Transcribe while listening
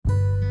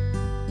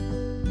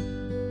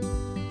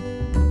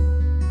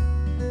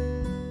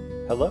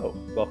Hello,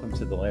 welcome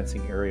to the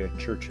Lansing Area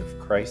Church of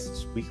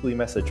Christ's weekly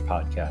message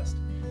podcast.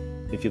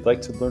 If you'd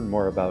like to learn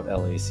more about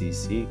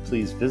LACC,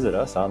 please visit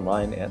us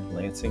online at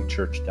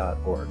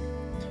lansingchurch.org.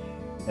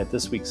 At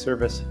this week's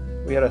service,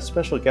 we had a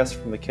special guest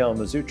from the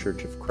Kalamazoo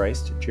Church of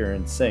Christ,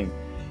 Jaron Singh.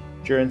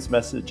 Jaron's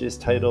message is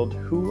titled,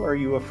 Who Are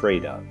You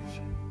Afraid Of?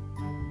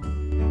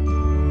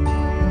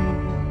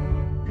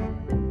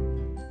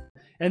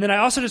 And then I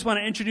also just want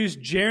to introduce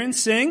Jaron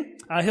Singh.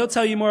 He'll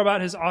tell you more about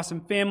his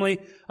awesome family.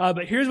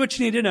 But here's what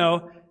you need to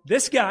know.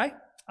 This guy,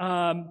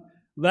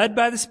 led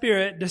by the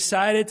Spirit,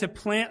 decided to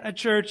plant a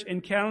church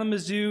in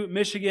Kalamazoo,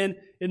 Michigan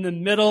in the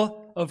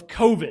middle of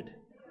COVID.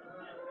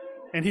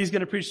 And he's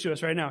going to preach to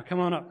us right now. Come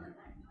on up.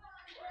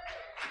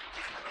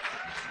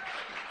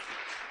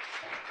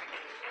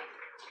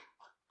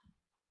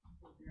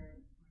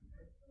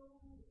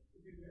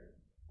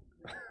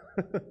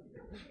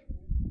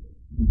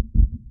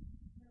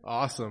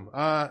 Awesome.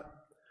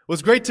 Well,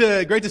 it's great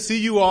to see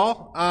you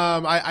all.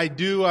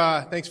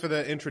 Thanks for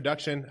the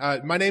introduction.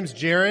 My name's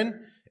Jaron,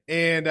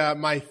 and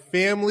my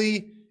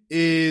family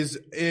is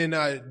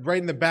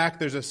right in the back.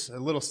 There's a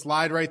little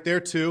slide right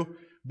there too.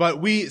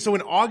 But so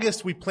in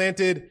August, we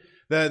planted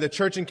the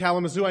church in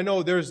Kalamazoo. I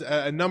know there's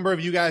a number of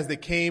you guys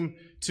that came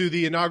to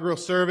the inaugural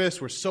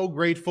service. We're so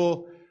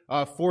grateful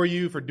for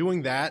you for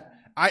doing that.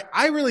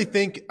 I really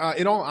think,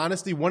 in all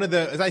honesty,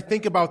 as I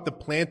think about the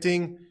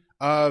planting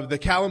of the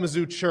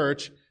Kalamazoo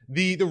church,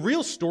 the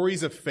real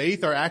stories of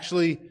faith are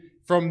actually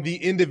from the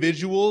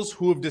individuals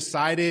who have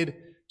decided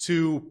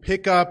to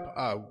pick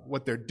up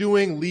what they're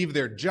doing, leave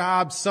their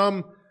jobs,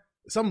 some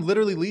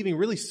literally leaving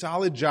really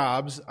solid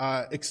jobs,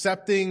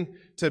 accepting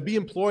to be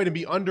employed and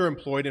be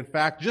underemployed, in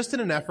fact, just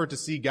in an effort to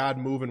see God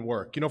move and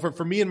work. You know,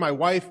 for me and my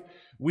wife,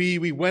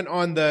 we went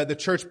on the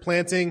church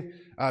planting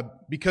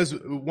because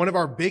one of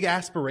our big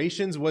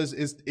aspirations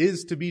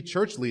is to be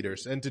church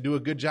leaders and to do a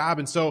good job.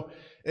 And so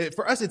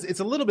for us, it's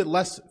a little bit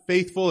less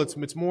faithful. It's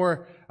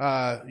more,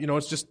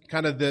 it's just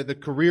kind of the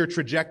career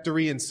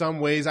trajectory in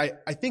some ways. I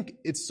think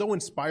it's so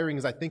inspiring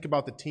as I think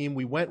about the team.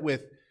 We went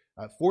with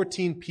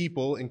 14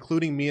 people,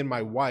 including me and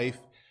my wife,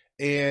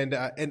 and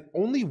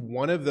only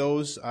one of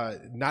those,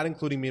 not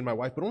including me and my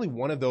wife, but only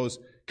one of those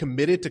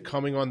committed to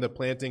coming on the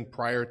planting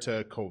prior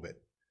to COVID.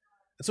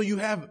 And so you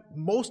have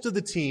most of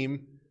the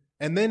team,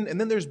 and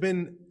then there's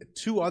been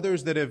two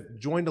others that have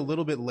joined a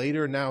little bit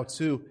later now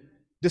too,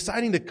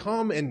 deciding to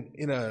come and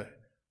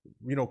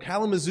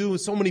Kalamazoo,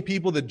 so many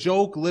people, the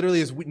joke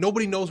literally is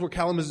nobody knows where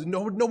Kalamazoo,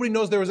 nobody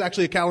knows there was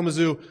actually a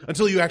Kalamazoo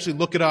until you actually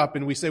look it up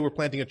and we say we're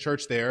planting a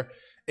church there.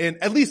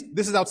 And at least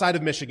this is outside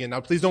of Michigan.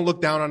 Now, please don't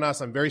look down on us.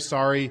 I'm very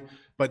sorry,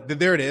 but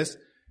there it is.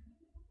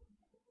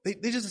 They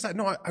just decide,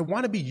 no, I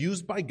want to be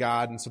used by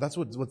God, and so that's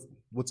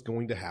what's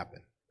going to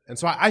happen. And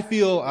so I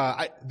feel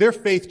their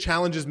faith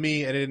challenges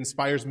me and it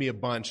inspires me a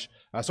bunch.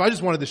 So I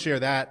just wanted to share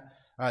that.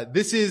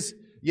 This is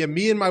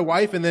me and my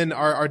wife, and then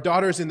our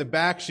daughter's in the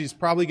back. She's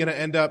probably going to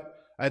end up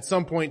at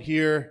some point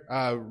here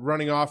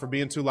running off or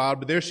being too loud.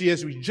 But there she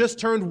is. We just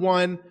turned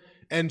 1,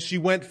 and she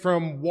went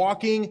from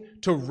walking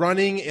to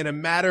running in a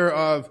matter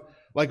of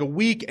like a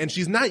week. And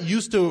she's not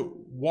used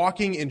to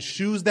walking in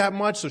shoes that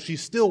much, so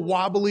she's still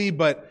wobbly.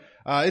 But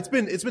it's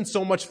been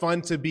so much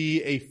fun to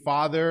be a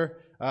father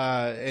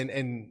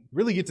and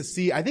really get to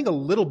see, I think, a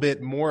little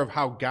bit more of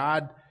how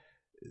God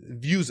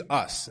views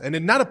us. And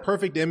in not a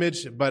perfect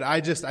image, but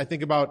I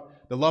think about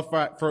the love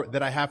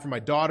that I have for my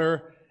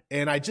daughter,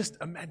 and I just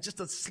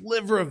a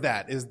sliver of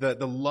that is the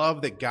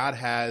love that God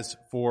has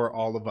for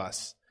all of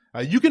us.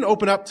 You can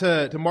open up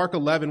to Mark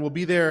 11. We'll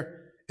be there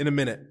in a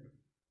minute.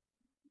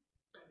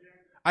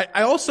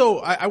 I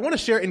want to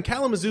share in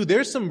Kalamazoo.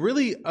 There's some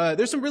really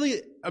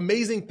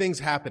amazing things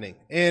happening,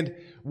 and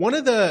one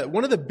of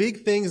the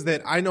big things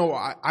that I know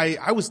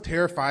I was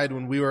terrified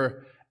when we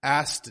were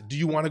asked, do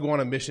you want to go on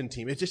a mission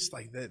team? It's just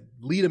like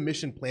lead a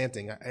mission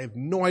planting. I have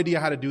no idea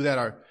how to do that.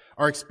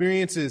 Our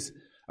experience is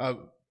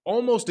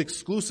almost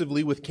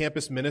exclusively with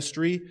campus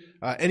ministry.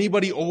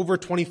 Anybody over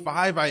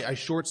 25, I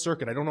short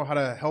circuit. I don't know how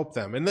to help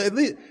them. And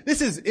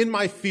this is in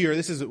my fear.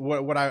 This is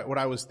what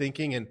I was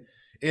thinking.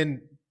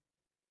 And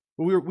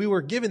we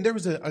were given, there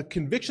was a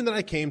conviction that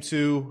I came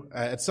to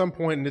at some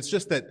point, and it's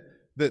just that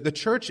the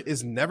church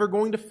is never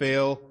going to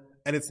fail,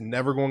 and it's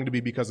never going to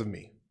be because of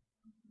me.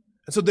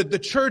 And so the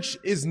church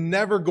is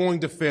never going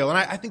to fail. And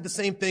I think the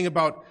same thing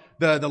about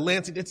the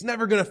Lansing. It's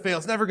never going to fail.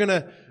 It's never going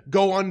to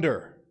go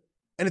under.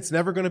 And it's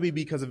never going to be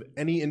because of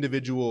any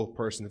individual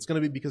person. It's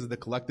going to be because of the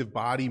collective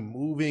body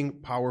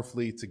moving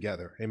powerfully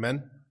together.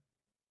 Amen?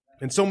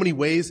 In so many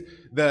ways,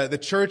 the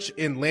church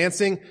in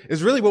Lansing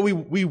is really what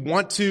we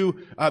want to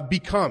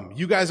become.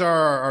 You guys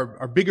are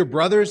our bigger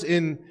brothers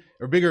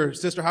or bigger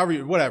sister,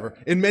 whatever,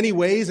 in many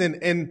ways.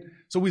 And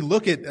so we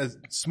look at a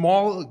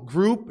small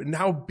group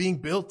now being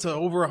built to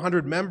over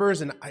 100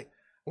 members, and I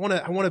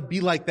want to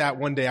be like that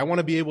one day. I want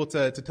to be able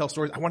to tell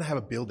stories. I want to have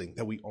a building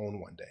that we own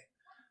one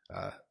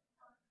day.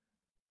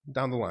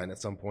 Down the line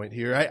at some point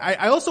here.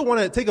 I also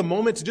want to take a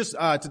moment to just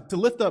to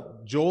lift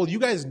up Joel. You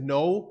guys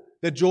know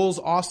that Joel's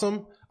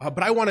awesome,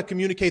 but I want to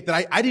communicate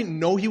that I didn't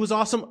know he was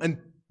awesome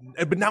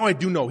but now I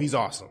do know he's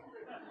awesome.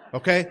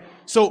 Okay?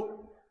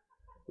 So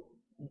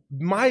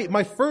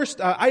my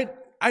first, I'd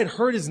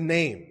heard his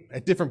name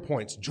at different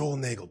points. Joel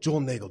Nagel.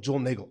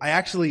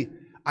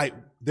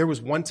 There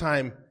was one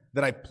time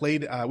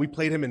that we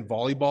played him in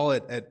volleyball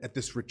at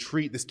this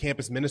retreat, this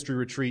campus ministry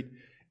retreat.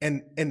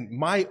 And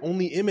my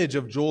only image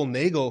of Joel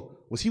Nagel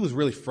was he was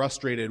really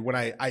frustrated when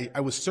I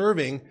was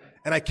serving,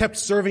 and I kept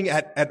serving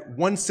at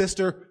one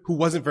sister who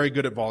wasn't very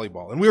good at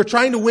volleyball. And we were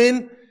trying to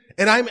win,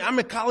 and I'm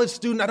a college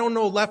student. I don't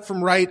know left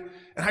from right.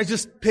 And I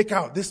just pick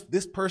out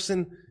this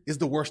person is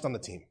the worst on the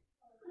team.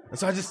 And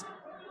so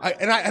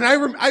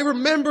I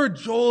remember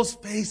Joel's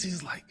face.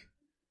 He's like,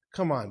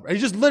 come on, bro. He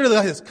just literally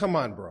like this, come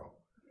on, bro.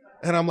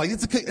 And I'm like,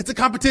 it's a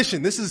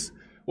competition. This is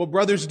what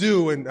brothers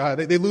do, and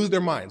they lose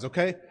their minds,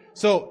 okay?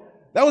 So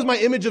that was my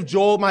image of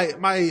Joel,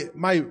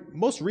 my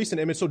most recent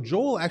image. So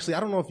Joel, actually, I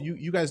don't know if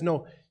you guys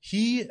know,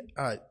 he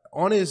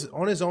on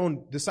his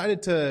own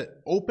decided to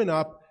open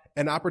up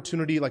an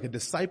opportunity, like a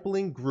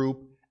discipling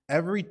group,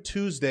 every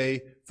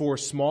Tuesday for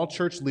small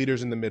church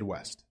leaders in the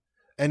Midwest.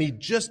 And he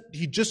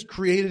just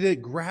created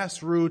it,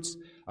 grassroots,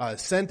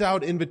 sent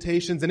out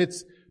invitations, and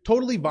it's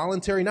totally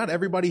voluntary. Not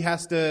everybody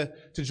has to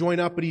join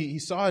up, but he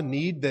saw a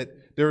need that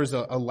there was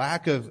a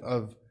lack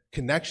of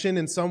connection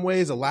in some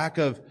ways, a lack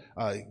of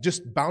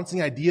just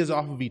bouncing ideas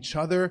off of each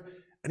other.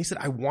 And he said,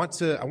 I want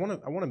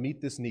to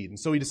meet this need. And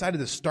so he decided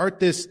to start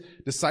this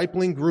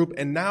discipling group.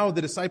 And now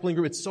the discipling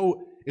group,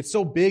 it's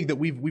so big that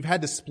we've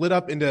had to split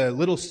up into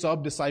little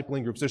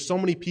sub-discipling groups. There's so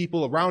many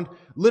people around,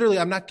 literally,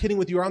 I'm not kidding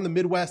with you, around the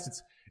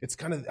Midwest. It's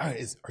kind of,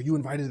 are you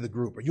invited to the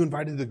group? Are you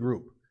invited to the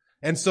group?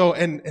 And so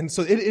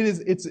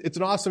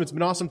it's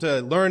been awesome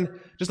to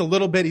learn just a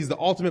little bit. He's the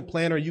ultimate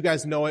planner. You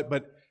guys know it,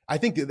 but I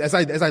think as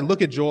I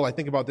look at Joel, I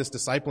think about this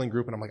discipling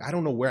group, and I'm like, I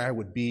don't know where I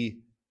would be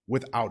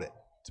without it,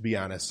 to be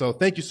honest. So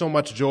thank you so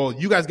much, Joel.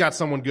 You guys got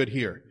someone good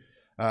here.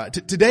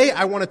 Today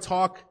I want to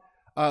talk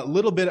a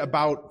little bit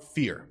about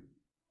fear.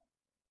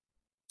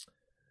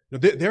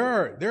 There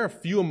are a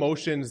few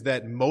emotions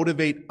that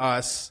motivate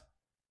us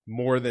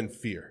more than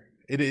fear.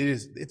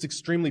 It's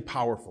extremely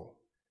powerful,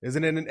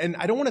 isn't it? And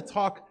I don't want to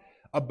talk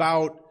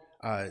about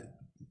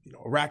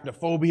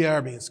arachnophobia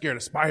or being scared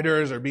of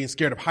spiders or being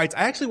scared of heights.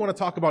 I actually want to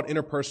talk about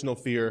interpersonal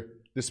fear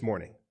this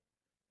morning.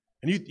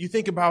 And you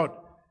think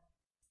about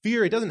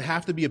fear, it doesn't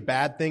have to be a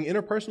bad thing.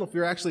 Interpersonal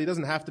fear actually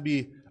doesn't have to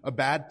be a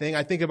bad thing.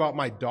 I think about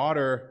my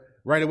daughter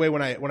right away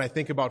when I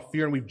think about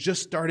fear, and we've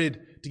just started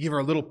to give her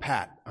a little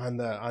pat on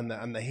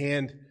the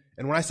hand.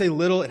 And when I say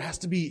little, it has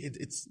to be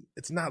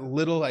it's not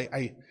little.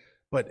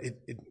 But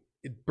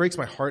it breaks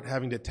my heart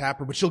having to tap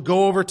her. But she'll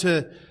go over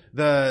to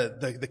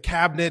the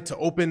cabinet to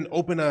open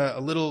a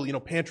little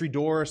pantry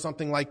door or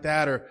something like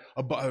that, or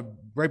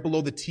right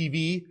below the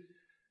TV,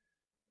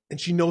 and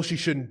she knows she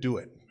shouldn't do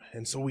it.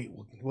 And so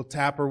we'll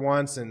tap her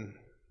once, and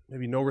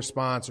maybe no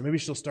response, or maybe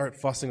she'll start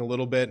fussing a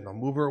little bit, and I'll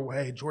move her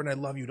away. Jordan, I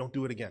love you. Don't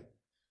do it again.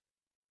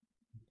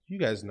 You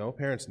guys know,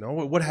 parents know.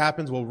 What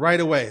happens? Well, right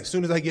away, as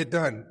soon as I get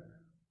done,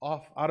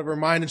 out of her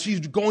mind, and she's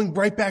going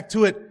right back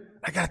to it,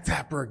 I gotta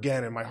tap her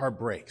again, and my heart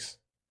breaks.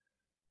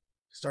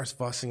 Starts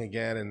fussing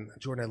again, and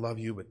Jordan, I love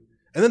you.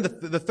 And then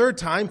the third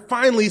time,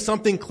 finally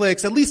something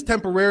clicks, at least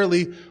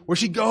temporarily, where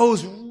she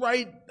goes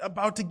right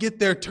about to get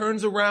there,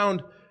 turns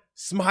around,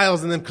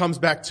 smiles, and then comes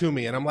back to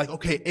me. And I'm like,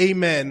 okay,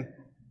 amen.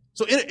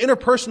 So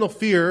interpersonal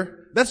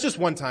fear, that's just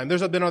one time.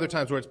 There's been other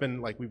times where it's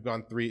been like we've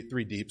gone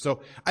three deep.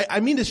 So I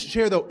mean to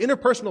share, though,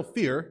 interpersonal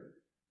fear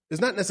is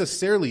not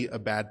necessarily a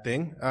bad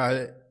thing,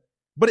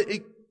 but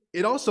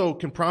it also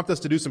can prompt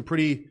us to do some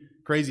pretty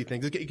crazy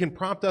things. It can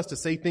prompt us to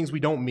say things we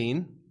don't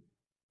mean.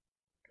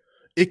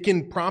 It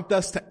can prompt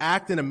us to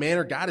act in a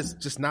manner God is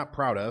just not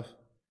proud of.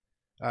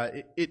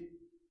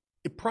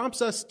 It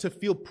prompts us to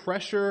feel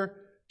pressure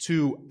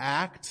to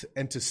act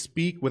and to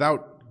speak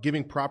without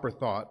giving proper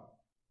thought.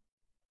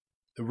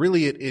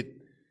 Really, it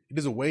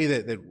is a way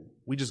that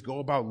we just go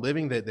about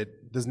living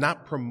that does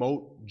not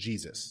promote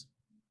Jesus.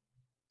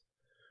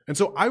 And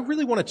so I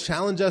really want to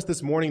challenge us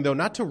this morning, though,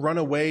 not to run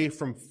away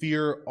from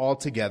fear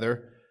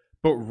altogether,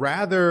 but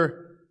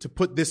rather to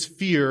put this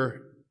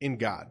fear in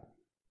God.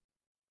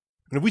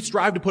 And if we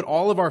strive to put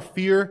all of our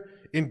fear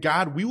in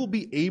God, we will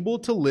be able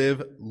to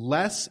live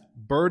less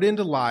burdened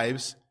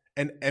lives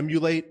and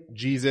emulate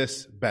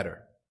Jesus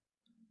better.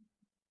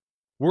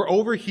 We're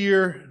over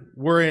here,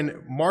 we're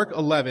in Mark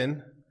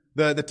 11.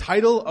 The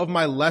title of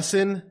my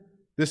lesson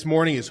this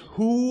morning is,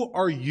 Who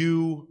Are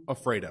You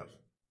Afraid of?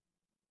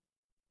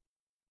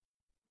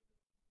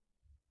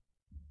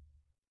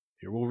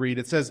 Here we'll read.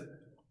 It says,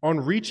 On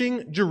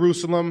reaching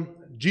Jerusalem,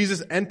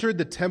 Jesus entered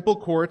the temple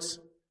courts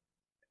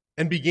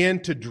and began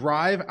to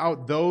drive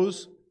out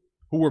those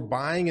who were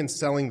buying and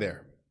selling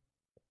there.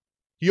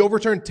 He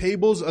overturned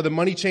tables of the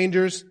money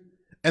changers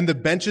and the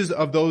benches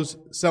of those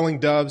selling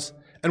doves,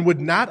 and would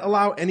not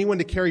allow anyone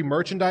to carry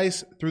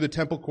merchandise through the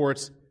temple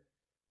courts.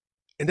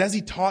 And as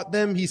he taught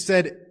them, he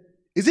said,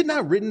 Is it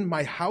not written,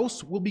 My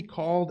house will be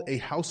called a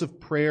house of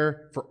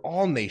prayer for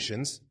all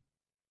nations,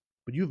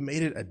 but you've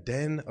made it a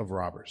den of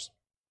robbers?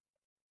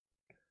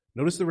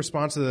 Notice the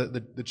response of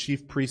the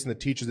chief priests and the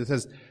teachers. It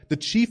says, the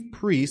chief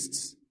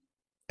priests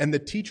and the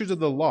teachers of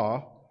the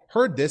law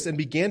heard this and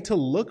began to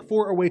look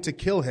for a way to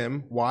kill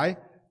him. Why?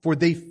 For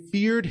they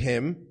feared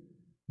him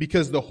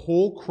because the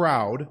whole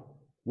crowd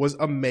was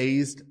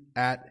amazed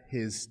at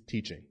his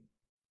teaching.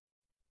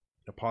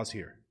 Now pause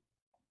here.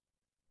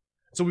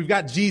 So we've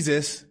got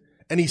Jesus,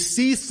 and he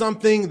sees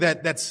something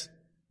that's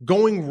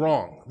going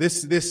wrong.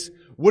 This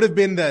would have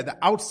been the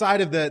outside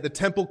of the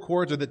temple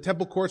courts, or the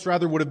temple courts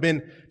rather, would have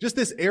been just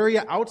this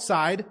area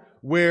outside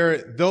where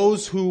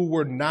those who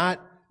were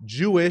not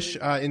Jewish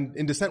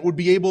in descent would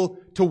be able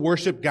to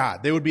worship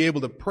God. They would be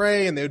able to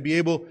pray, and they would be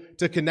able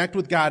to connect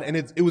with God. And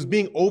it was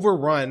being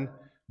overrun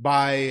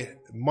by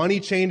money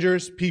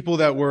changers, people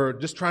that were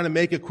just trying to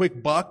make a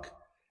quick buck.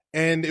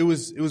 And it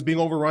was being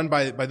overrun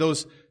by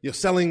those,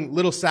 selling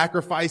little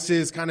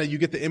sacrifices. Kind of, you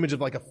get the image of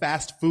like a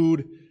fast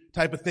food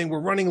type of thing. We're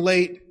running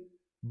late,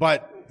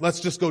 but let's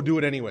just go do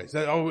it anyways.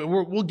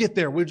 We'll get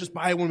there. We'll just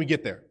buy it when we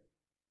get there.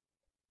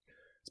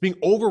 It's being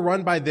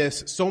overrun by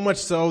this, so much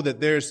so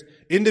that there's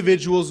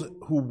individuals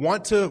who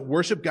want to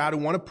worship God, who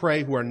want to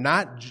pray, who are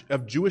not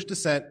of Jewish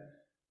descent,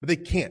 but they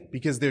can't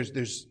because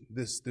there's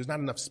not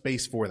enough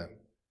space for them.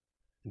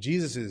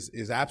 Jesus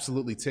is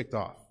absolutely ticked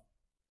off.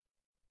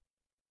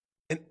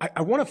 And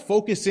I want to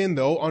focus in,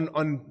 though,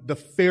 on the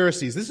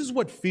Pharisees. This is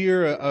what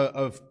fear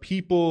of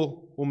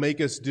people will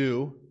make us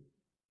do.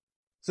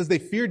 It says they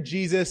feared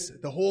Jesus.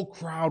 The whole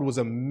crowd was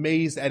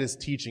amazed at his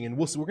teaching. And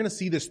we're going to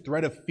see this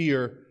thread of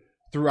fear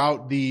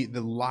throughout the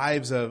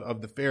lives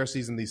of the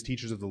Pharisees and these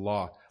teachers of the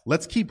law.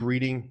 Let's keep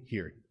reading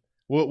here.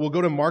 We'll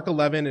go to Mark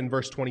 11 and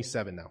verse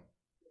 27 now.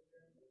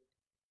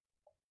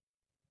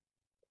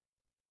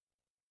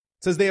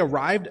 It says, they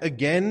arrived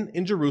again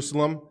in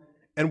Jerusalem,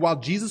 and while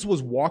Jesus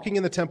was walking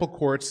in the temple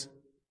courts,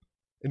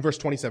 in verse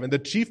 27, the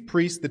chief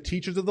priests, the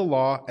teachers of the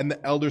law, and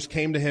the elders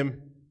came to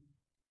him.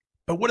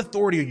 By what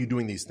authority are you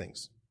doing these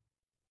things?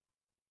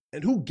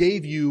 And who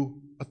gave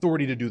you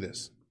authority to do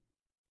this?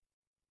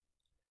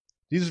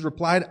 Jesus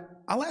replied,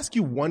 I'll ask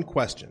you one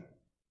question.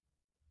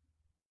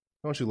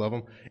 Don't you love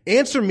him?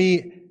 Answer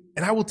me,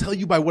 and I will tell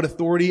you by what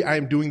authority I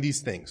am doing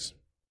these things.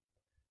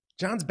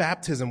 John's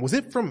baptism, was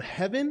it from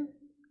heaven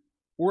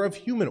or of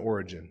human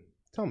origin?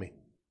 Tell me.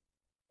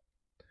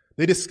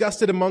 They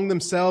discussed it among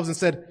themselves and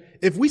said,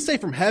 if we say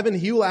from heaven,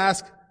 he will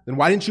ask, then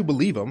why didn't you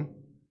believe him?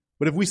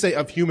 But if we say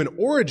of human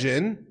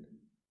origin,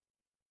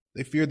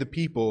 they feared the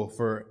people,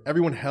 for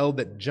everyone held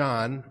that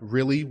John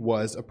really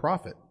was a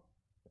prophet.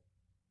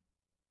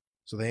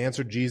 So they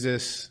answered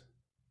Jesus,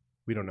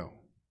 we don't know.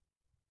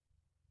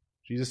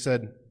 Jesus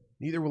said,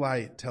 neither will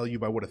I tell you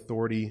by what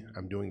authority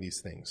I'm doing these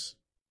things.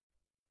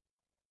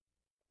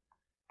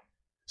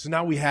 So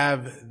now we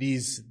have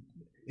these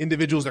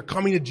individuals that are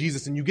coming to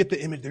Jesus, and you get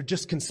the image, they're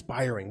just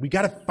conspiring. We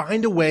got to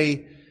find a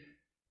way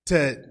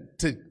to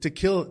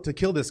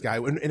kill this guy.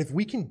 And if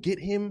we can get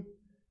him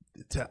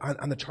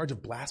on the charge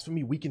of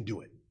blasphemy, we can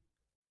do it.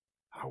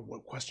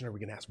 What question are we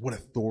going to ask? What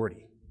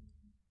authority?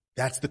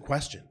 That's the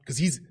question. Because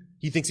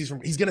he thinks he's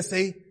going to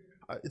say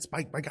it's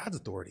by God's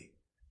authority.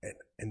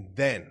 And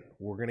then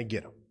we're going to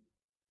get him.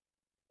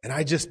 And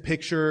I just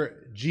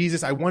picture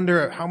Jesus. I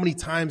wonder how many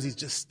times he's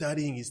just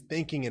studying, he's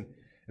thinking,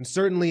 and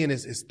certainly in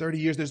his 30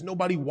 years, there's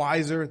nobody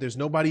wiser, there's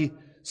nobody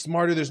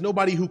smarter, there's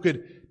nobody who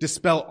could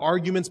dispel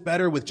arguments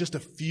better with just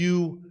a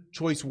few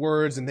choice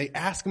words. And they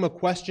ask him a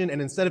question,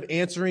 and instead of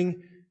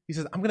answering, he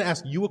says, I'm going to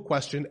ask you a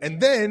question,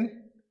 and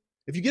then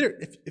if you get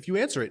it, if you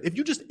answer it, if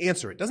you just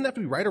answer it, doesn't have to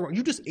be right or wrong,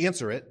 you just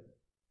answer it,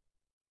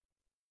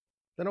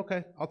 then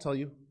okay, I'll tell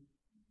you.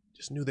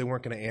 Just knew they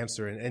weren't going to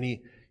answer. And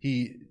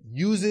he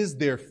uses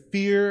their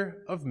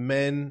fear of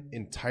men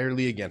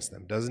entirely against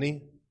them, doesn't he?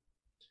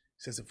 He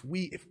says, if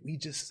we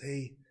just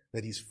say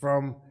that he's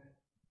from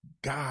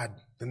God,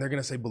 then they're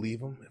going to say, believe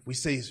him. If we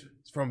say he's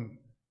from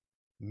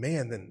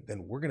man,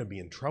 then we're going to be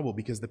in trouble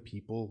because the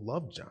people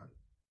love John.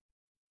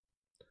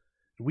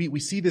 We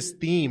see this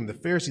theme. The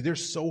Pharisees, they're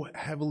so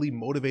heavily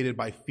motivated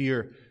by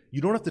fear.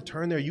 You don't have to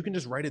turn there. You can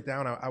just write it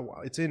down.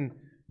 It's in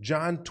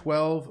John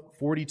 12,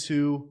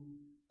 42,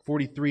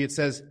 43. It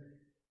says,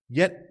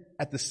 yet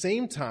at the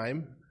same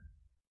time,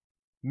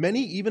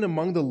 many even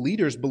among the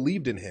leaders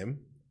believed in him.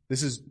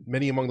 This is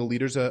many among the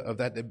leaders of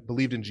that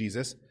believed in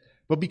Jesus.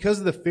 But because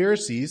of the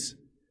Pharisees,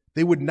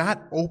 they would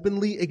not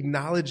openly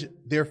acknowledge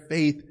their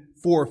faith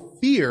for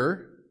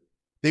fear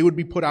they would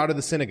be put out of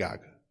the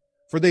synagogue.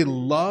 For they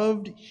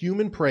loved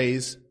human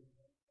praise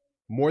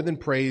more than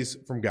praise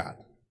from God.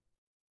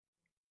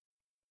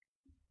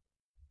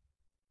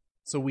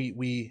 So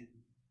we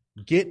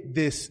get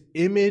this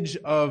image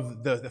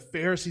of the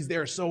Pharisees. They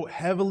are so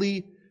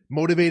heavily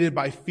motivated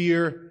by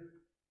fear.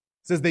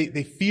 It says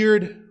they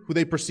feared who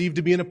they perceived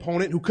to be an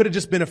opponent, who could have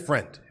just been a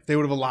friend if they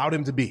would have allowed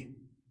him to be.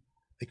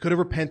 They could have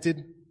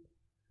repented.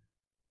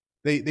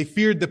 They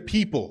feared the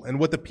people and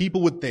what the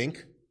people would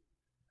think.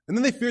 And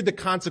then they feared the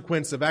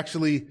consequence of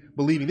actually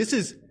believing. This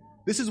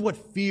is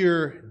what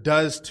fear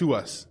does to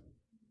us.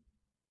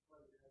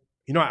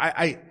 You know,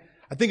 I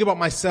think about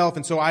myself,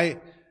 and so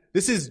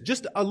this is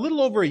just a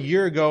little over a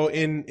year ago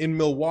in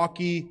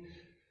Milwaukee.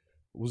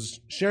 was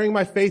sharing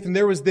my faith, and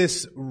there was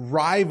this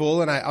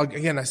rival, and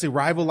I say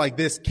rival like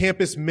this,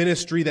 campus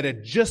ministry that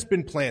had just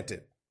been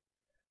planted.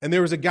 And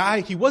there was a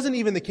guy, he wasn't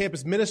even the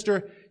campus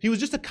minister, he was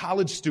just a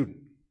college student.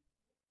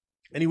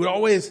 And he'd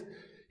always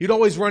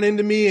run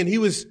into me, and he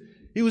was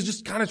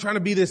just kind of trying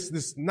to be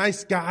this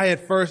nice guy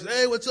at first.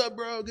 Hey, what's up,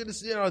 bro? Good to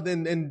see you.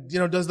 And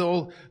does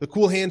the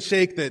cool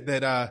handshake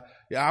that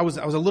I was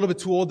a little bit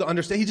too old to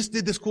understand. He just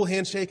did this cool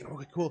handshake, and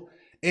okay, cool.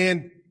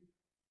 And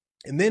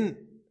then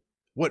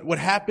what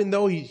happened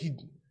though, he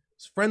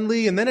was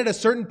friendly, and then at a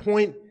certain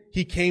point,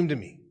 he came to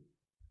me.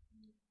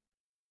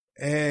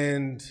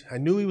 And I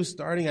knew he was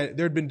starting.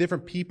 There had been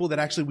different people that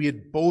actually we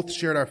had both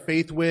shared our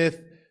faith with,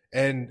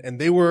 and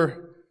they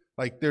were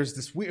like,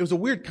 it was a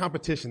weird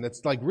competition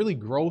that's like really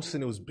gross,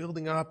 and it was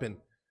building up, and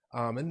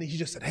he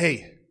just said,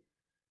 hey,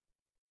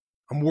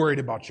 I'm worried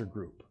about your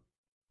group.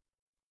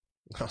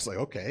 I was like,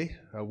 okay,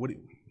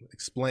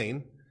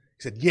 explain.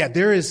 He said, yeah,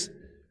 there is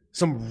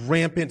some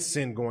rampant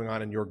sin going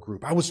on in your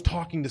group. I was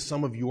talking to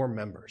some of your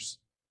members.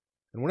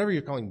 And whenever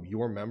you're calling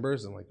your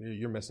members, I'm like,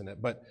 you're missing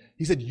it. But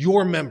he said,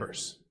 your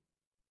members.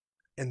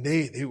 And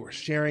they were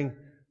sharing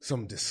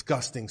some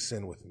disgusting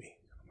sin with me.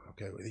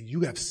 Okay,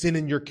 you have sin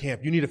in your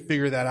camp. You need to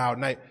figure that out.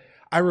 And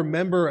I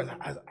remember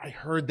I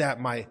heard that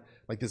my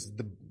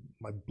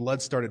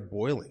blood started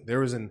boiling. There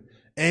was an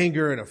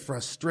anger and a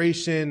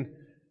frustration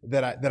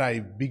that I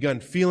begun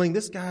feeling.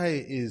 This guy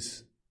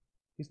he's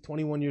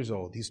 21 years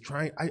old.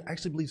 I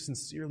actually believe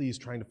sincerely he's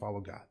trying to follow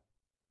God.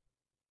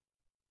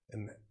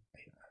 And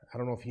I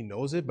don't know if he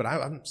knows it, but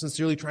I'm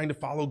sincerely trying to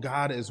follow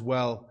God as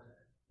well.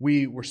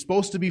 We were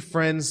supposed to be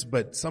friends,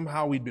 but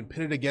somehow we'd been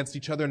pitted against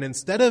each other. And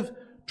instead of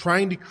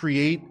trying to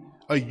create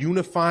a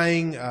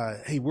unifying,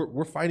 hey,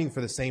 we're fighting for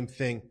the same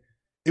thing,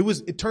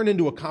 it turned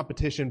into a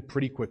competition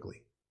pretty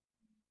quickly.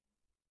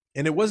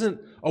 And it wasn't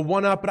a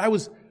one-up, but I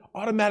was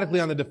automatically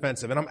on the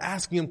defensive. And I'm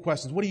asking him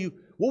questions. What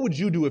would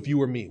you do if you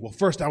were me? Well,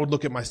 first I would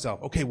look at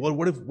myself. Okay, well,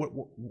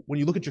 when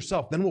you look at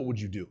yourself, then what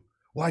would you do?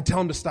 Well, I'd tell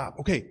him to stop.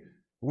 Okay,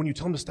 when you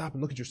tell him to stop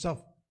and look at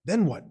yourself,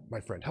 then what,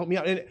 my friend? Help me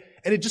out. And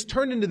it just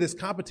turned into this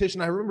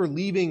competition. I remember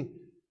leaving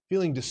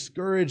feeling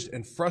discouraged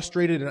and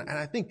frustrated. And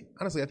I think,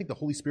 honestly, the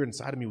Holy Spirit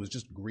inside of me was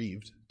just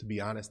grieved, to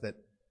be honest, that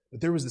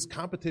there was this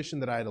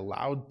competition that I had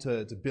allowed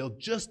to build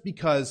just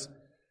because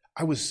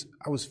I was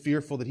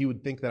fearful that he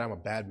would think that I'm a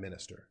bad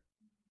minister.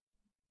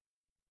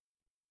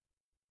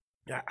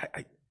 Yeah,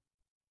 I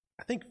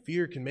think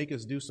fear can make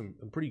us do some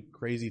pretty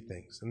crazy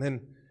things. And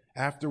then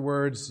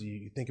afterwards,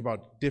 you think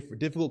about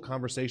difficult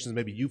conversations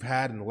maybe you've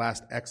had in the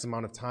last X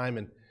amount of time,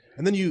 and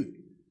then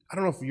I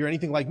don't know if you're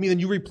anything like me, then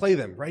you replay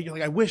them, right? You're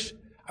like, I wish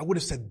I would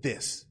have said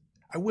this.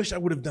 I wish I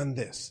would have done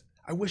this.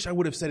 I wish I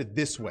would have said it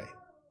this way.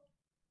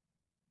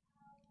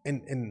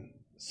 And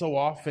so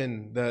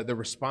often the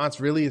response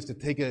really is to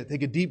take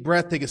a deep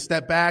breath, take a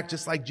step back,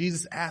 just like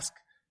Jesus ask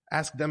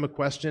them a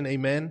question.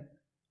 Amen.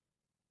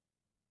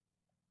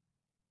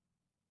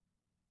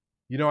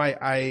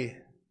 I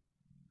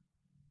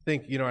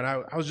think, and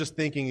I was just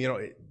thinking,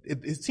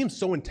 it seems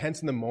so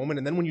intense in the moment.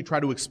 And then when you try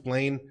to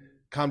explain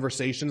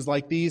conversations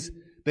like these,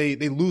 they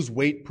lose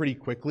weight pretty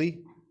quickly.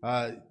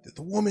 The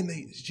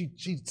woman,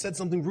 she said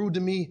something rude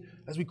to me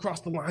as we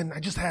crossed the line. And I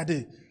just had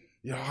to,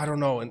 I don't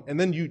know. And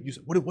then you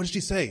what did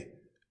she say?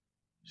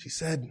 She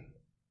said,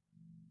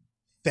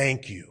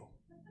 thank you.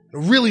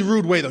 In a really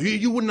rude way, though.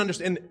 You wouldn't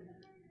understand.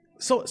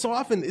 So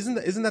often,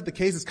 isn't that the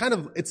case?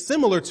 It's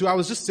similar to, I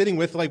was just sitting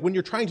with, like, when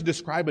you're trying to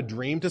describe a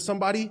dream to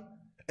somebody,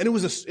 and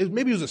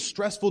maybe it was a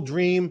stressful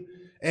dream,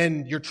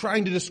 and you're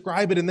trying to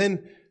describe it, and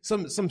then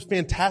some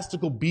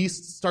fantastical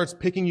beast starts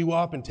picking you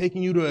up and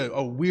taking you to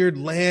a weird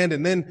land,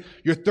 and then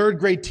your third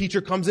grade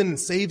teacher comes in and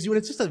saves you, and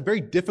it's just a very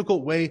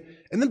difficult way.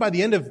 And then by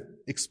the end of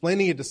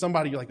explaining it to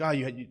somebody, you're like,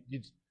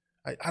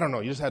 I don't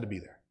know, you just had to be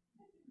there.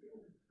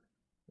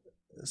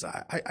 So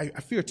I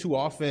fear too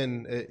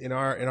often in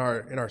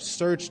our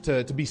search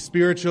to be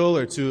spiritual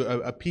or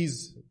to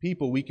appease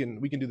people, we can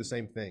do the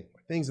same thing.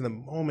 Things in the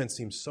moment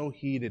seem so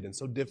heated and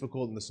so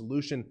difficult, and the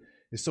solution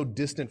is so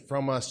distant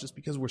from us just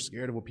because we're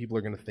scared of what people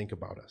are going to think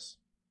about us.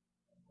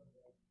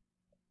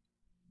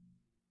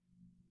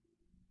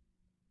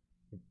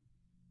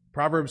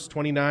 Proverbs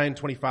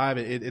 29:25,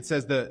 it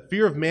says, the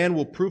fear of man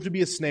will prove to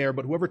be a snare,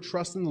 but whoever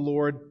trusts in the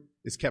Lord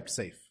is kept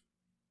safe.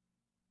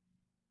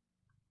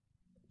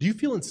 Do you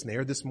feel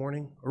ensnared this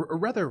morning? Or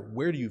rather,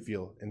 where do you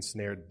feel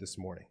ensnared this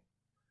morning?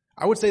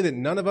 I would say that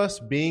none of us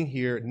being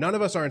here, none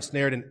of us are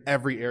ensnared in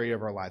every area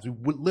of our lives.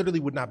 We literally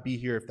would not be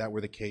here if that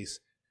were the case.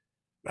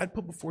 But I'd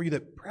put before you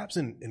that perhaps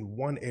in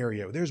one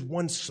area, there's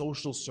one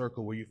social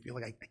circle where you feel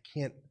like I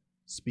can't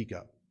speak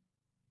up.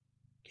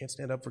 Can't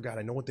stand up for God.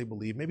 I know what they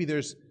believe. Maybe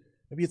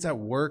it's at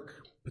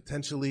work,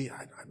 potentially.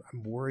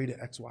 I'm worried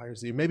X, Y, or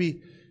Z.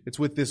 Maybe it's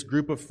with this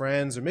group of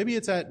friends, or maybe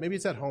it's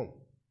at home.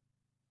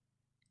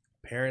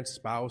 Parents,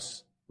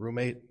 spouse,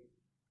 roommate.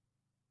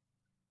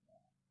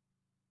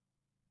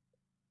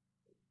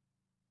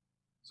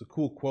 It's a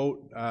cool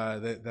quote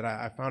that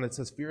I found. It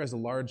says, fear has a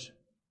large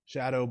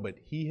shadow, but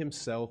he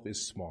himself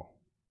is small.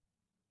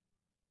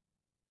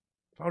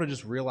 if I would have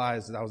just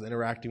realized that I was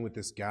interacting with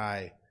this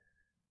guy,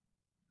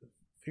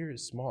 fear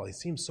is small. He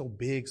seems so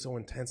big, so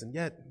intense, and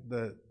yet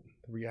the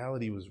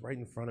reality was right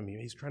in front of me.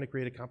 He's trying to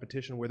create a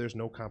competition where there's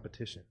no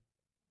competition.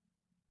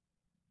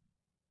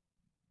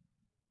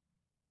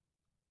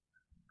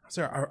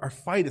 So our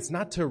fight, it's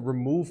not to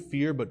remove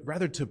fear, but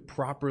rather to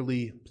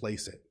properly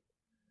place it.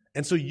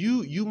 And so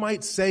you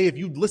might say, if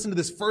you listen to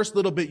this first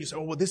little bit, you say,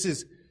 oh, well,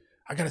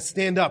 I got to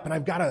stand up and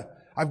I've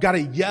got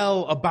to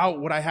yell about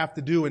what I have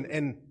to do.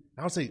 And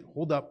I'll say,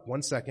 hold up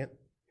 1 second.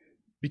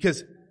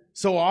 Because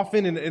so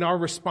often in our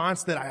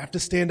response that I have to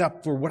stand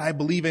up for what I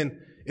believe in,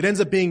 it ends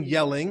up being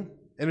yelling.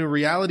 And in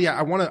reality,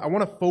 I want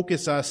to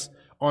focus us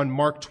on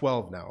Mark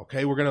 12 now,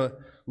 okay? We're going to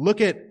look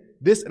at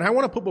this, and I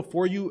want to put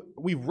before you,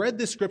 we've read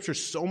this scripture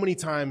so many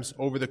times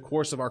over the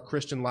course of our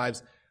Christian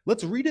lives.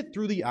 Let's read it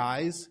through the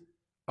eyes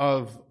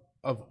of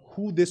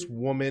who this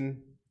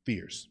woman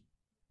fears.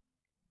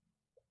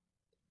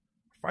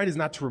 Fight is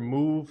not to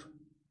remove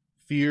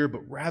fear,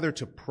 but rather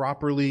to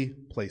properly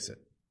place it.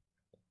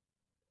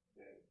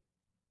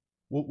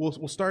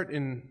 We'll start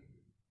in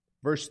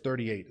verse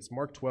 38. It's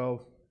Mark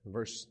 12,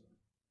 verse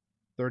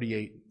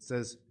 38. It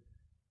says,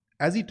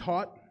 as he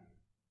taught,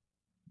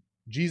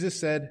 Jesus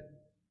said,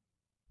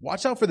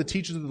 watch out for the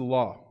teachers of the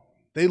law.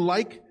 They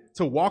like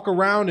to walk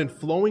around in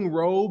flowing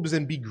robes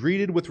and be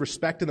greeted with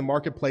respect in the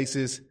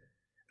marketplaces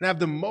and have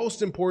the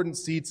most important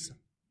seats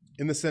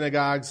in the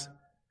synagogues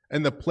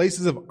and the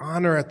places of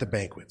honor at the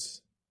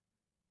banquets.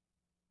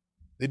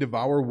 They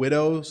devour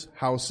widows'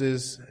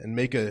 houses and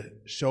make a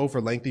show for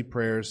lengthy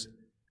prayers.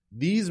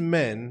 These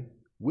men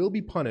will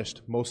be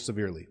punished most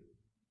severely.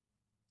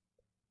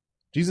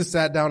 Jesus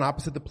sat down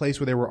opposite the place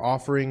where they were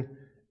offering,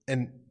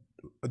 and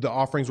the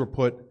offerings were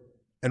put,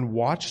 and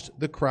watched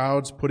the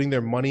crowds putting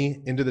their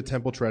money into the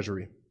temple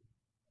treasury.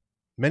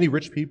 Many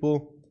rich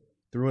people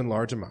threw in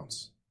large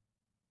amounts.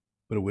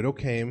 But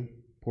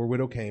poor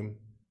widow came,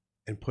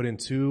 and put in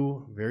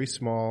 2 very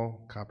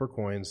small copper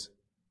coins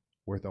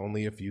worth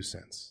only a few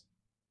cents.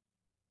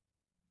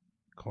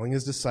 Calling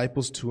his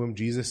disciples to him,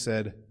 Jesus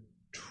said,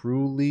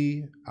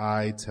 truly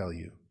I tell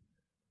you,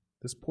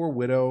 this poor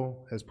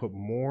widow has put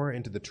more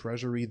into the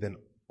treasury than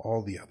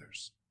all the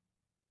others.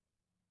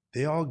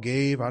 They all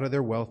gave out of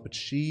their wealth, but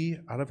she,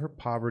 out of her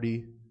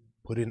poverty,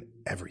 put in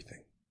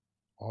everything,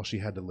 all she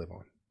had to live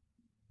on.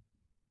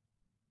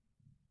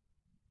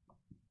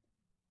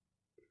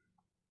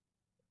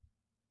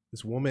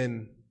 This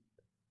woman,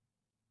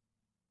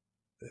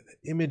 the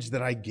image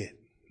that I get,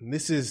 and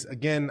this is,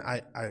 again,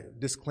 I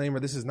disclaimer,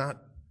 it's not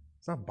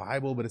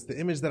Bible, but it's the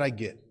image that I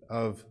get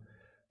of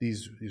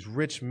these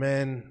rich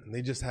men, and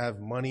they just have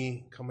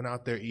money coming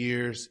out their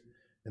ears,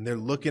 and they're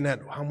looking at,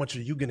 how much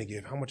are you going to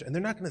give? How much? And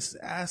they're not going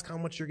to ask how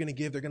much you're going to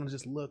give. They're going to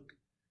just look.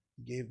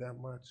 You gave that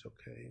much.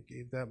 Okay, you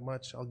gave that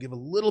much. I'll give a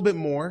little bit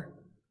more.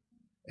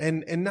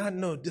 And not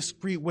in a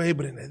discreet way,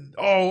 but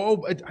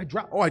I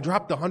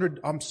dropped 100.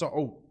 I'm sorry.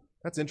 Oh,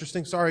 that's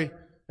interesting. Sorry.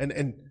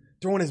 And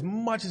throwing as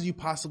much as you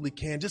possibly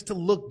can just to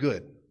look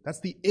good.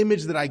 That's the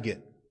image that I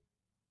get.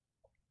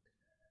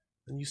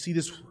 And you see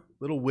this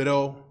little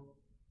widow.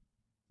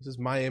 This is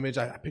my image.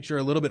 I picture her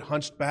a little bit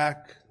hunched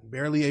back,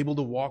 barely able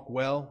to walk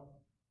well.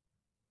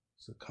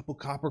 Just a couple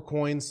copper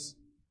coins.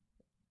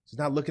 She's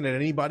not looking at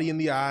anybody in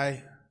the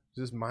eye,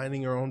 just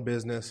minding her own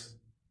business,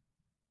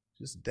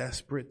 just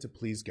desperate to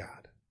please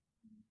God.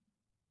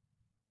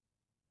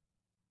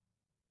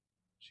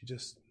 She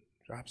just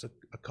drops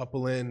a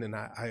couple in, and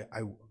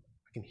I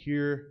can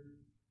hear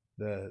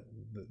the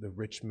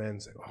rich men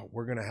say, oh,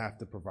 we're going to have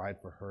to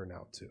provide for her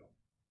now too.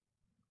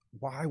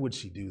 Why would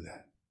she do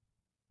that?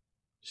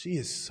 She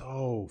is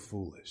so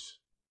foolish.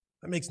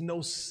 That makes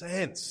no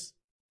sense.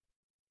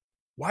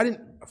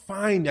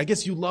 Fine, I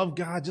guess you love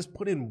God, just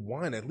put in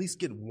one, at least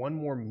get one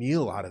more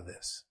meal out of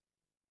this.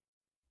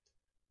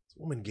 This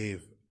woman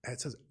gave,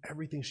 it says,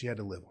 everything she had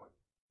to live on.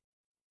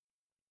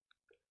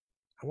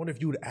 I wonder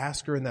if you would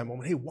ask her in that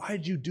moment, hey, why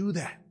did you do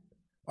that?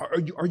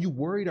 Are you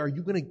worried? Are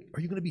you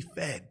gonna be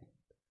fed?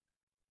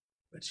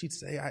 But she'd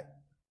say, I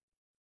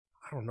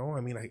don't know.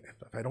 I mean,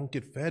 if I don't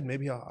get fed,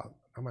 maybe I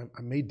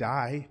may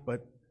die,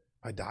 but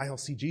if I die, I'll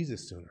see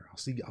Jesus sooner.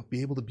 I'll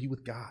be able to be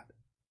with God.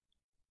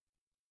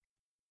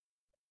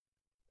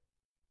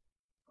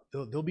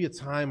 There'll be a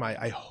time,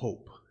 I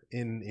hope,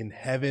 in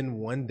heaven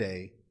one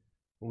day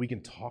when we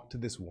can talk to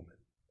this woman.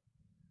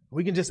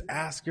 We can just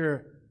ask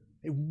her,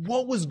 hey,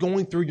 what was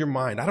going through your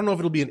mind? I don't know if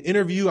it'll be an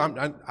interview.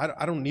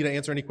 I don't need to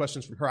answer any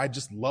questions from her. I'd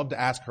just love to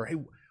ask her, hey,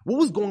 what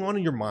was going on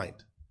in your mind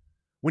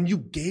when you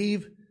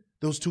gave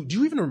those 2? Do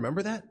you even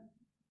remember that?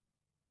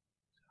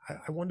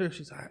 I wonder if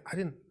she's, I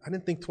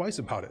didn't think twice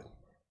about it.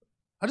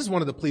 I just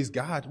wanted to please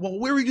God. Well,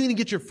 where were you going to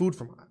get your food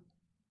from?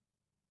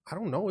 I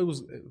don't know.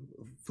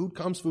 Food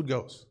comes, food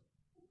goes.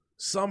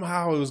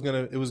 Somehow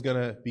it was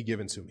gonna be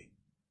given to me.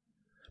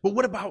 But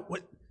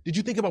what did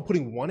you think about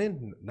putting one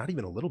in? Not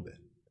even a little bit.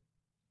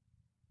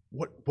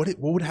 What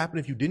would happen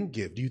if you didn't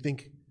give? Do you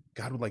think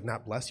God would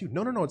not bless you?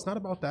 No, it's not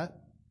about that.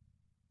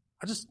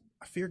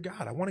 I fear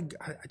God.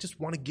 I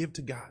just want to give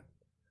to God.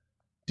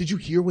 Did you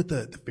hear what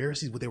the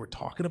Pharisees, what they were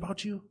talking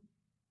about you?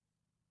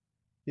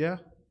 Yeah.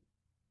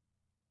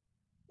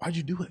 Why'd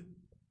you do it?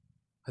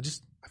 I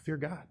fear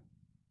God.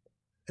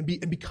 And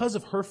because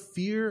of her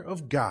fear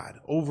of God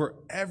over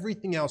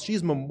everything else,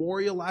 she's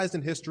memorialized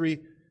in history,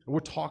 and we're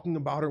talking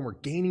about her, and we're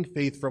gaining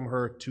faith from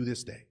her to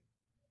this day.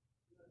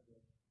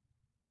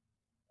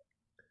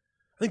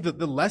 I think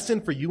the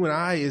lesson for you and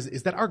I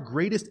is that our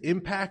greatest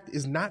impact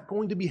is not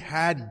going to be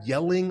had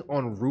yelling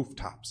on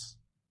rooftops.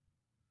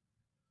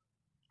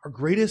 Our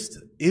greatest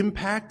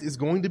impact is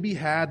going to be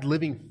had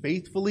living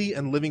faithfully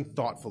and living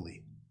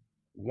thoughtfully,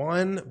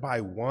 one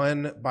by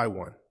one by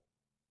one.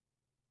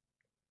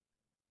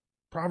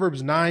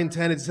 Proverbs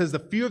 9:10, it says, "The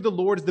fear of the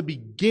Lord is the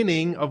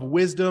beginning of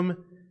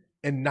wisdom,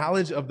 and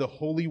knowledge of the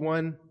Holy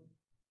One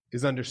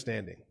is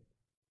understanding."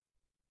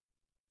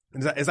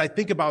 And as I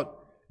think about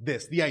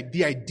this, the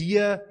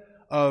idea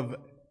of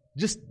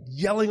just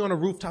yelling on a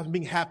rooftop and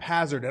being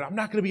haphazard, and I'm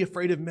not going to be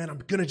afraid of men, I'm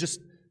going to just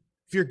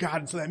fear God,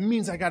 and so that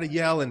means I got to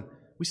yell, and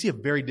we see a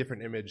very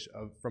different image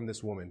from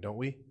this woman, don't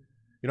we?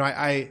 You know,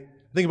 I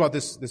think about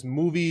this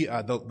movie,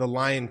 The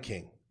Lion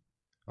King.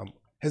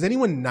 Has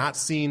anyone not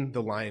seen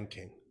The Lion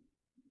King?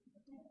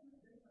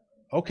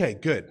 Okay,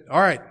 good. All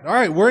right.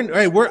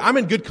 I'm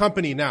in good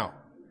company now.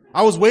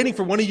 I was waiting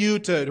for one of you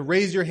to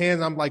raise your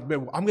hands. I'm like,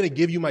 I'm going to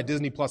give you my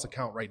Disney Plus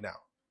account right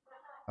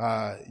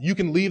now. You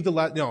can leave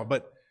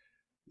but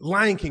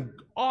Lion King,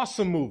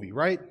 awesome movie,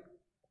 right?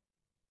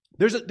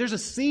 There's a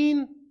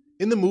scene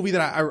in the movie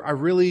that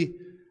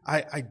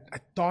I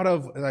thought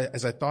of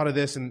as I thought of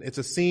this, and it's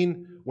a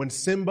scene when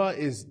Simba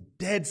is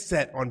dead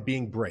set on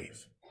being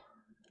brave.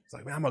 It's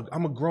like, man,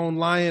 I'm a grown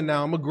lion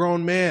now. I'm a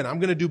grown man. I'm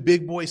going to do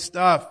big boy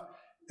stuff.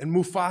 And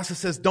Mufasa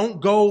says,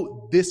 don't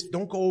go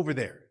over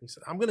there. He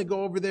said, I'm going to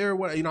go over there.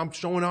 I'm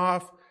showing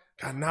off.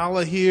 Got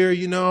Nala here,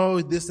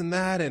 this and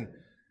that. And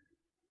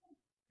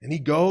he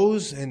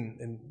goes,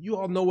 and you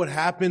all know what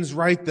happens,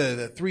 right?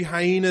 The three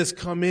hyenas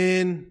come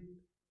in.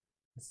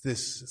 It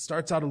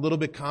starts out a little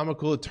bit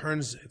comical. It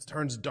turns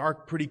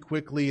dark pretty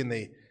quickly, and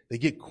they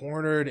get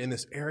cornered in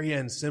this area,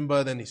 and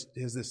Simba, then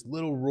he has this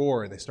little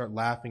roar, and they start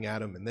laughing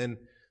at him. And then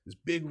this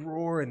big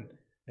roar,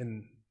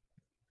 and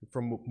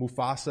from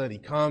Mufasa, and he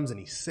comes and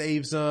he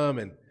saves them,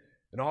 and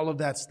all of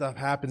that stuff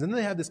happens. And then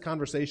they have this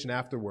conversation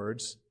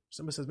afterwards.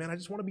 Simba says, man, I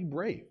just want to be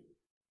brave.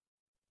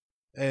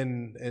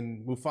 And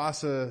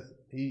Mufasa,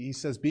 he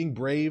says, being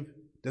brave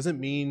doesn't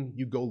mean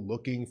you go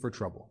looking for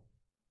trouble.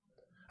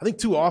 I think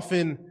too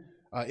often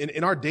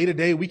in our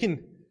day-to-day, we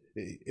can,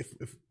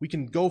 if we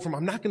can go from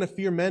I'm not going to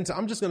fear men to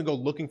I'm just going to go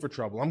looking for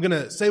trouble. I'm going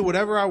to say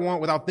whatever I want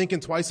without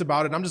thinking twice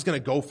about it, and I'm just going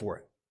to go for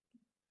it.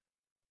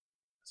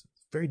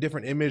 Very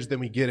different image than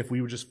we get if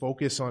we would just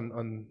focus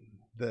on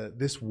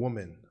this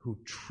woman who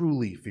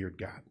truly feared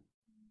God.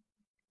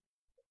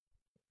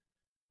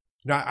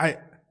 Now, I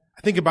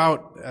think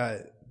about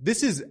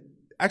this is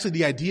actually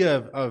the idea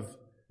of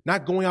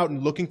not going out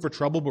and looking for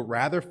trouble, but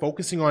rather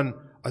focusing on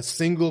a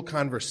single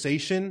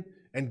conversation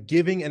and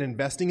giving and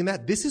investing in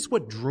that. This is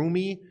what drew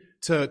me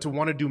to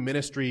want to do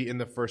ministry in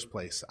the first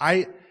place.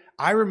 I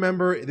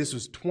remember this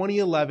was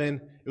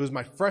 2011. It was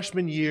my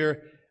freshman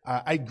year.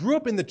 I grew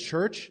up in the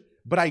church,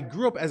 but I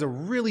grew up as a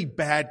really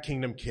bad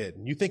kingdom kid.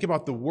 And you think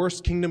about the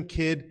worst kingdom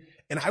kid,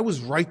 and I was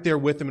right there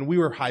with him, and we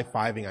were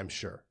high-fiving, I'm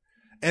sure.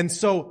 And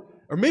so,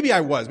 or maybe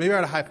I was. Maybe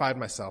I would have high-fived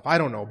myself. I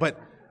don't know. But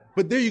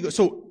there you go.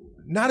 So,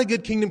 not a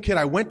good kingdom kid.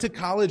 I went to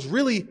college,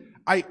 really,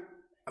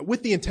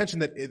 with the intention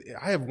that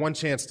I have one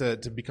chance to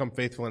become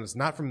faithful, and it's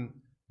not from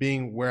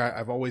being where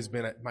I've always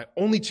been. My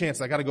only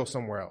chance, I got to go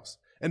somewhere else.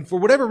 And for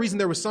whatever reason,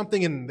 there was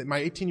something in my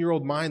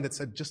 18-year-old mind that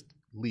said, just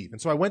leave.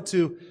 And so I went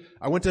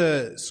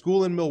to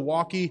school in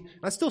Milwaukee,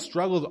 and I still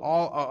struggled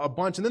a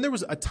bunch. And then there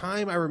was a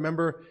time I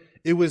remember,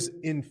 it was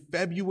in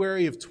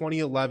February of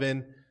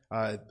 2011.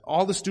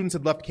 All the students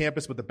had left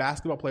campus, but the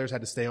basketball players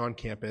had to stay on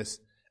campus.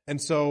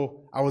 And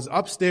so I was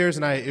upstairs,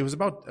 and it was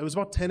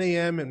about 10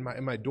 a.m.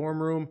 in my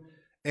dorm room,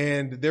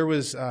 and there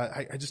was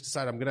I just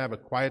decided I'm going to have a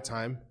quiet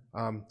time.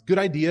 Good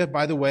idea,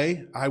 by the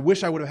way. I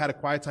wish I would have had a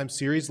quiet time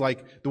series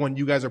like the one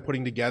you guys are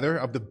putting together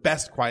of the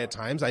best quiet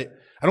times. I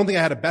don't think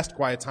I had a best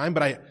quiet time,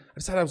 but I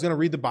decided I was going to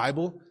read the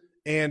Bible.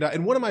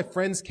 And one of my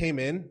friends came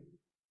in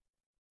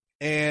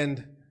and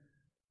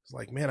was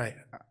like, man,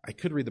 I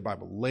could read the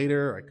Bible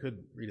later. I could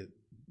read it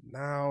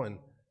now.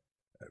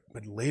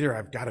 But later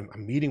I've got a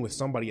meeting with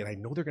somebody, and I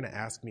know they're going to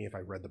ask me if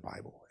I read the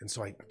Bible. And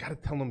so I got to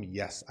tell them,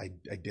 yes,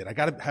 I did. I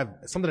got to have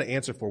something to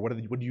answer for. What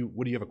do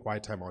you have a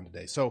quiet time on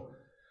today? So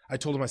I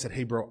told him, I said,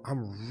 hey, bro,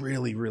 I'm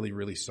really, really,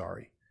 really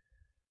sorry.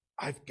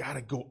 I've got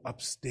to go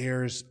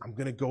upstairs. I'm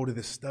going to go to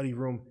the study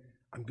room.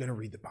 I'm going to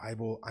read the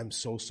Bible. I'm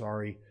so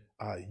sorry.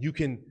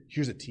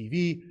 Here's a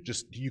TV.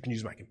 You can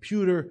use my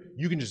computer.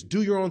 You can just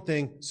do your own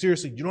thing.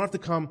 Seriously, you don't have to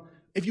come.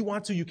 If you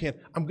want to, you can.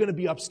 I'm going to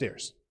be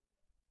upstairs.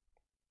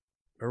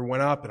 I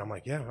went up, and I'm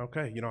like, yeah,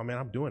 okay. Man,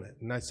 I'm doing it.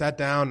 And I sat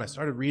down, and I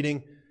started reading.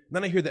 And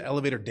then I hear the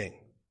elevator ding.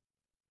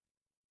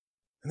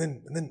 And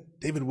then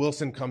David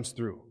Wilson comes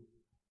through.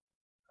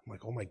 I'm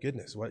like, oh my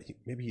goodness,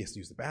 maybe he has to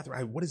use the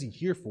bathroom. What is he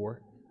here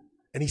for?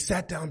 And he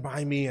sat down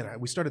by me, and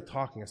we started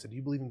talking. I said, do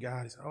you believe in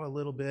God? He said, oh, a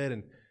little bit.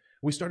 And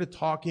we started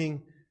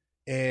talking,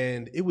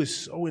 And it was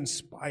so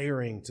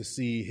inspiring to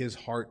see his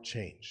heart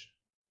change.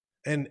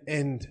 And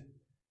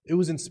it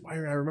was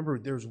inspiring. I remember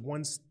there was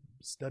one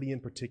study in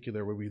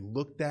particular where we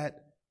looked at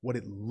what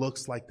it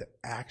looks like to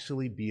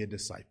actually be a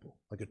disciple,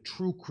 like a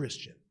true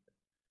Christian.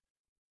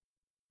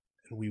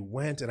 And we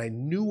went, and I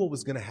knew what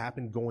was going to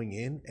happen going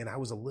in, and I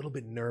was a little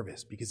bit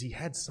nervous because he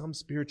had some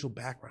spiritual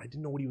background. I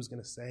didn't know what he was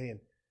going to say, and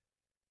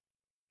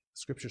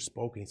Scripture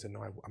spoke, and he said,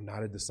 no, I'm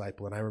not a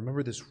disciple. And I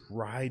remember this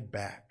ride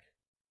back.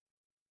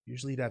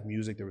 Usually he'd have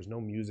music. There was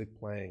no music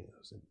playing. It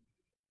was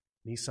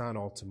a Nissan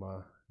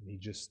Altima, and he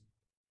just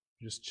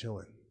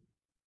chilling.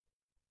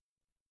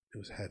 It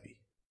was heavy.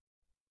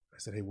 I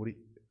said, hey,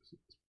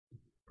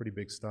 pretty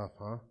big stuff,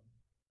 huh?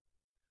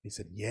 He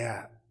said,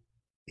 yeah,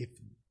 if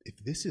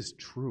this is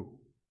true,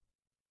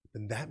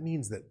 then that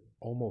means that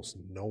almost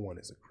no one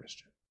is a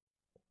Christian.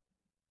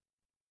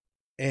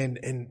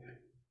 And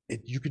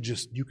you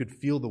could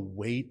feel the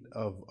weight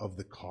of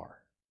the car.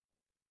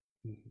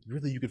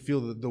 Really, you could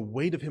feel the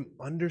weight of him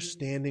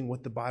understanding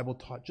what the Bible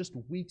taught just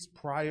weeks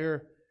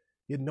prior.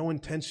 He had no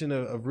intention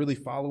of really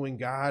following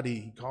God.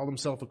 He called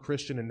himself a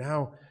Christian, and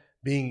now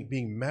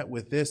being met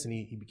with this, and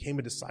he became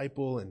a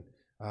disciple, and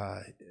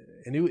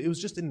it was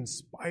just an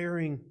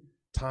inspiring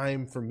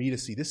time for me to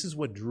see. This is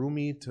what drew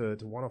me to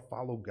want to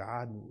follow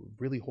God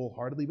really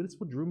wholeheartedly, but it's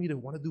what drew me to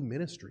want to do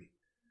ministry,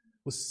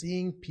 was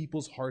seeing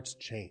people's hearts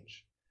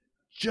change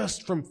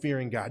just from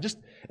fearing God.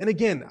 And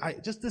again,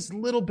 just this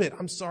little bit.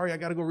 I'm sorry, I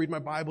got to go read my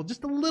Bible.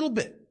 Just a little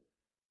bit.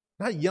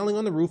 Not yelling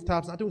on the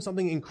rooftops, not doing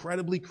something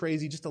incredibly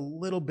crazy, just a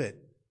little bit.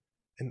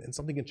 And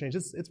something can change.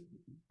 It's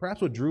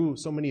perhaps what drew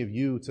so many of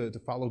you to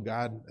follow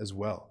God as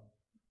well,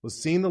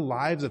 was seeing the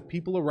lives of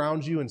people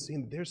around you and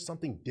seeing that there's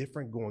something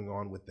different going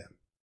on with them.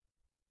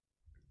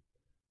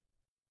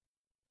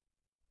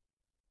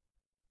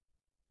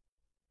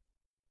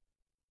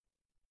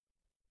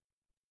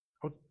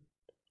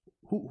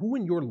 Who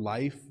in your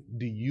life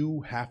do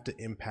you have to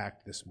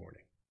impact this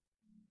morning?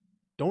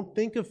 Don't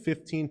think of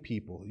 15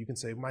 people. You can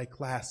say, my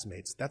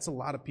classmates. That's a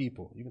lot of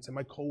people. You can say,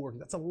 my coworkers.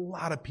 That's a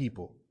lot of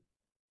people.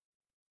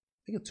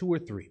 Think of 2 or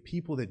 3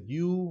 people that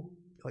you,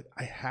 like,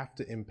 I have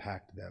to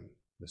impact them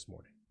this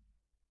morning.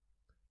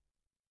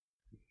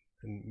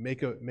 And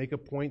make a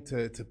point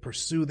to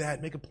pursue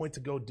that. Make a point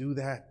to go do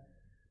that.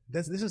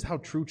 This is how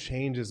true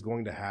change is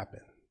going to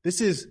happen. This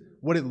is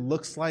what it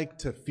looks like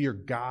to fear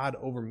God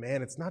over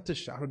man. It's not to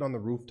shout it on the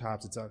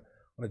rooftops. It's on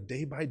a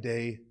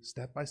day-by-day,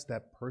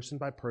 step-by-step,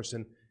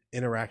 person-by-person,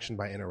 interaction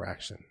by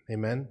interaction.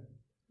 Amen?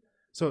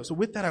 So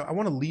with that, I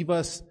want to leave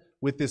us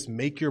with this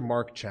Make Your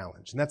Mark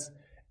challenge. And that's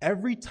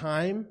every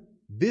time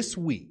this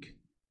week,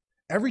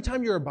 every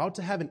time you're about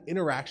to have an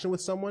interaction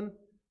with someone,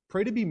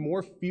 pray to be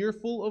more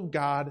fearful of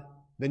God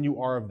than you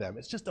are of them.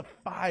 It's just a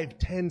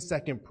 5-10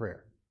 second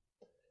prayer.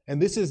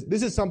 And this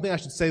is something I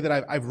should say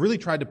that I've really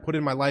tried to put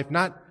in my life,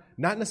 not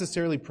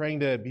necessarily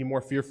praying to be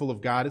more fearful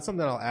of God. It's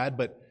something I'll add,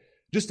 but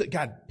just to,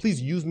 God, please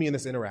use me in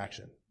this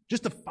interaction.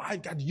 Just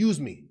God, use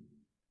me.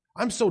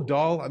 I'm so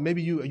dull.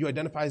 Maybe you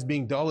identify as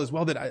being dull as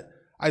well, that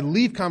I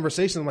leave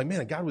conversations. I'm like,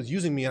 man, God was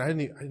using me, and I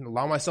didn't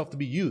allow myself to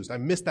be used. I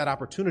missed that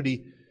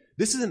opportunity.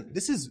 This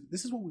is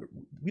what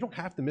we don't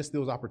have to miss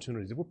those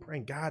opportunities. If we're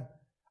praying, God,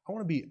 I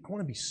want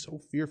to be so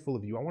fearful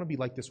of you. I want to be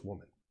like this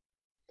woman.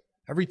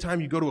 Every time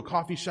you go to a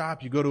coffee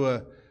shop, you go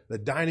to the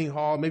dining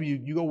hall, maybe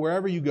you go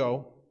wherever you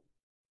go,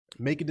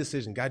 make a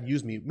decision. God,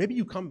 use me. Maybe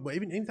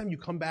anytime you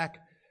come back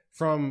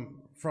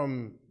from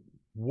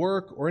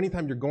work, or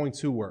anytime you're going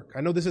to work.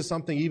 I know this is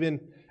something,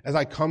 even as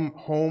I come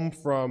home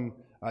from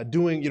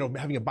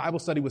having a Bible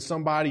study with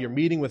somebody or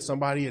meeting with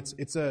somebody,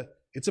 it's a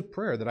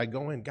prayer that I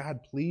go in.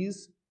 God,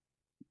 please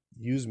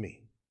use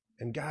me.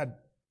 And God,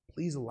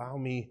 please allow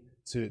me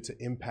to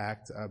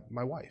impact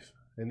my wife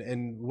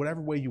in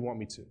whatever way you want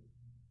me to.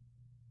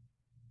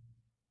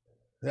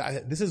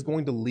 This is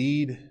going to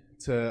lead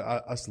to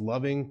us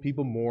loving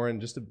people more and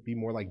just to be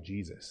more like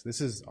Jesus. This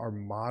is our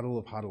model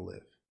of how to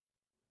live.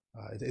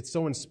 It's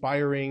so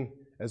inspiring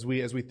as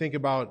we think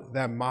about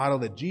that model,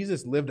 that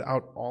Jesus lived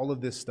out all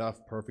of this stuff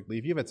perfectly.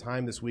 If you have a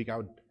time this week, I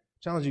would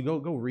challenge you,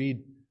 go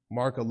read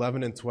Mark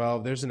 11 and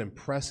 12. There's an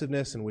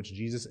impressiveness in which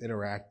Jesus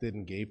interacted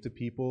and gave to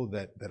people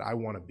that I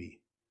want to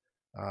be.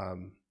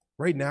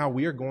 Right now,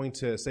 we are going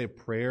to say a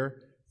prayer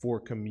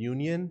for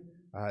communion,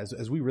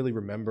 as we really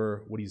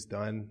remember what he's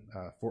done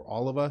for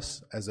all of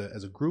us as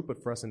a group,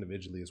 but for us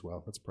individually as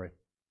well. Let's pray.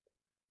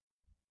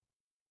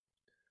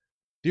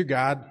 Dear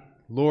God,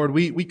 Lord,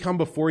 we come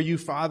before you,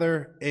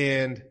 Father,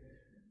 and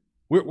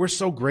we're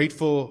so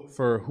grateful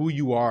for who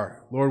you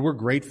are. Lord, we're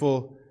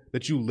grateful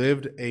that you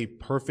lived a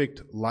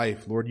perfect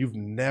life. Lord, you've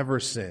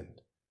never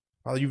sinned.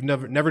 Father, you've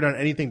never done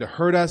anything to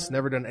hurt us,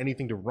 never done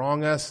anything to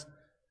wrong us.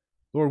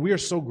 Lord, we are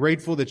so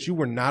grateful that you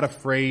were not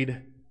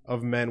afraid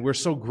of men. We're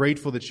so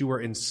grateful that you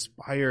were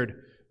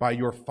inspired by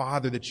your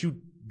Father, that you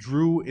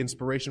drew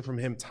inspiration from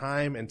him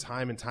time and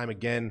time and time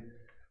again.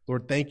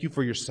 Lord, thank you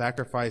for your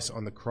sacrifice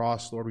on the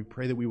cross. Lord, we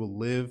pray that we will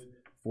live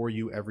for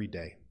you every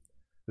day.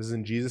 This is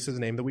in Jesus'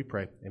 name that we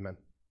pray. Amen.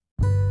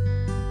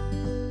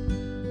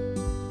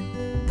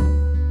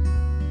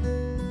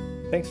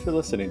 Thanks for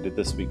listening to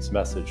this week's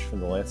message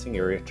from the Lansing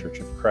Area Church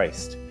of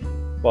Christ.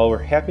 While we're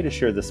happy to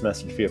share this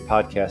message via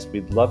podcast,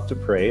 we'd love to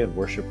pray and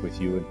worship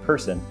with you in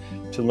person.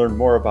 To learn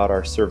more about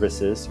our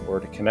services or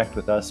to connect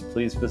with us,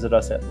 please visit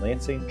us at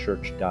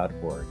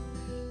lansingchurch.org.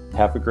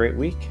 Have a great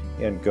week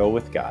and go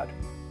with God.